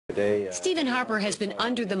Stephen Harper has been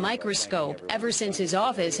under the microscope ever since his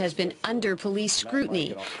office has been under police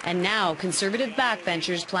scrutiny, and now Conservative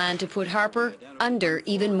backbenchers plan to put Harper under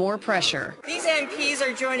even more pressure. These MPs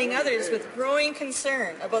are joining others with growing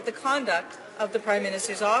concern about the conduct of the Prime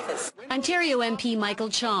Minister's office. Ontario MP Michael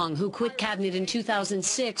Chong, who quit cabinet in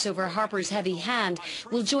 2006 over Harper's heavy hand,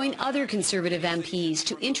 will join other Conservative MPs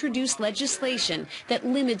to introduce legislation that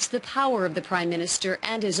limits the power of the Prime Minister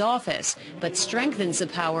and his office, but strengthens the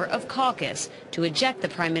power of caucus to eject the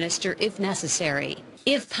Prime Minister if necessary.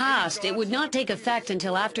 If passed, it would not take effect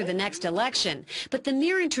until after the next election, but the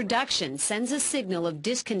mere introduction sends a signal of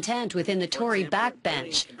discontent within the Tory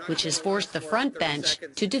backbench, which has forced the front bench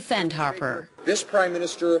to defend Harper. This Prime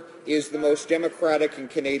Minister is the most democratic in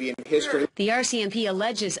Canadian history. The RCMP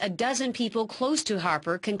alleges a dozen people close to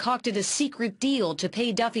Harper concocted a secret deal to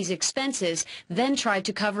pay Duffy's expenses, then tried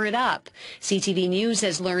to cover it up. CTV News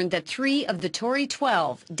has learned that 3 of the Tory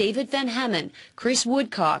 12, David Van Hemmen, Chris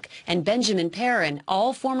Woodcock and Benjamin Perrin,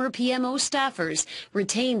 all former PMO staffers,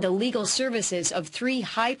 retained the legal services of 3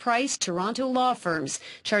 high-priced Toronto law firms,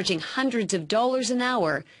 charging hundreds of dollars an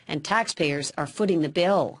hour, and taxpayers are footing the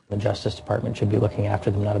bill. The Justice Department should be looking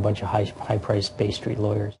after them, not a bunch of high-priced Bay Street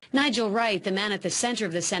lawyers. Nigel Wright, the man at the center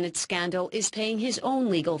of the Senate scandal, is paying his own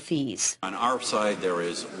legal fees. On our side, there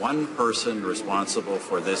is one person responsible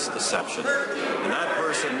for this deception, and that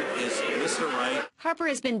person is Mr. Wright. Harper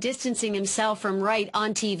has been distancing himself from Wright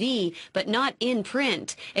on TV, but not in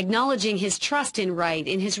print, acknowledging his trust in Wright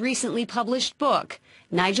in his recently published book.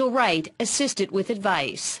 Nigel Wright assisted with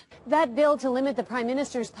advice. That bill to limit the Prime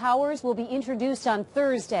Minister's powers will be introduced on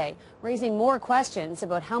Thursday, raising more questions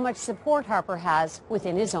about how much support Harper has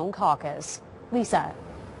within his own caucus. Lisa.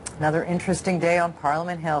 Another interesting day on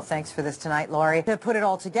Parliament Hill. Thanks for this tonight, Laurie. To put it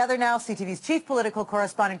all together now, CTV's chief political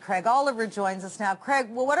correspondent Craig Oliver joins us now. Craig,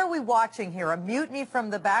 well, what are we watching here? A mutiny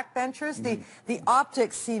from the backbenchers? The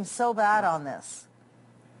optics seem so bad on this.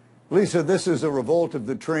 Lisa, this is a revolt of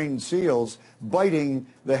the trained seals biting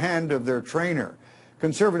the hand of their trainer.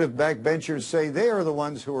 Conservative backbenchers say they are the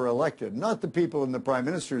ones who are elected, not the people in the Prime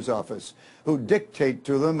Minister's office who dictate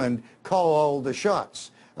to them and call all the shots.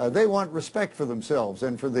 They want respect for themselves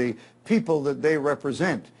and for the people that they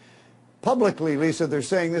represent. Publicly, Lisa, they're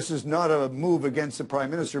saying this is not a move against the Prime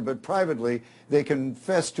Minister, but privately they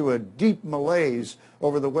confess to a deep malaise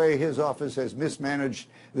over the way his office has mismanaged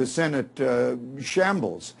the Senate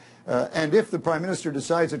shambles. And if the Prime Minister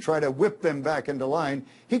decides to try to whip them back into line,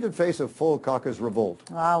 he could face a full caucus revolt.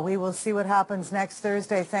 We will see what happens next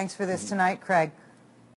Thursday. Thanks for this tonight, Craig.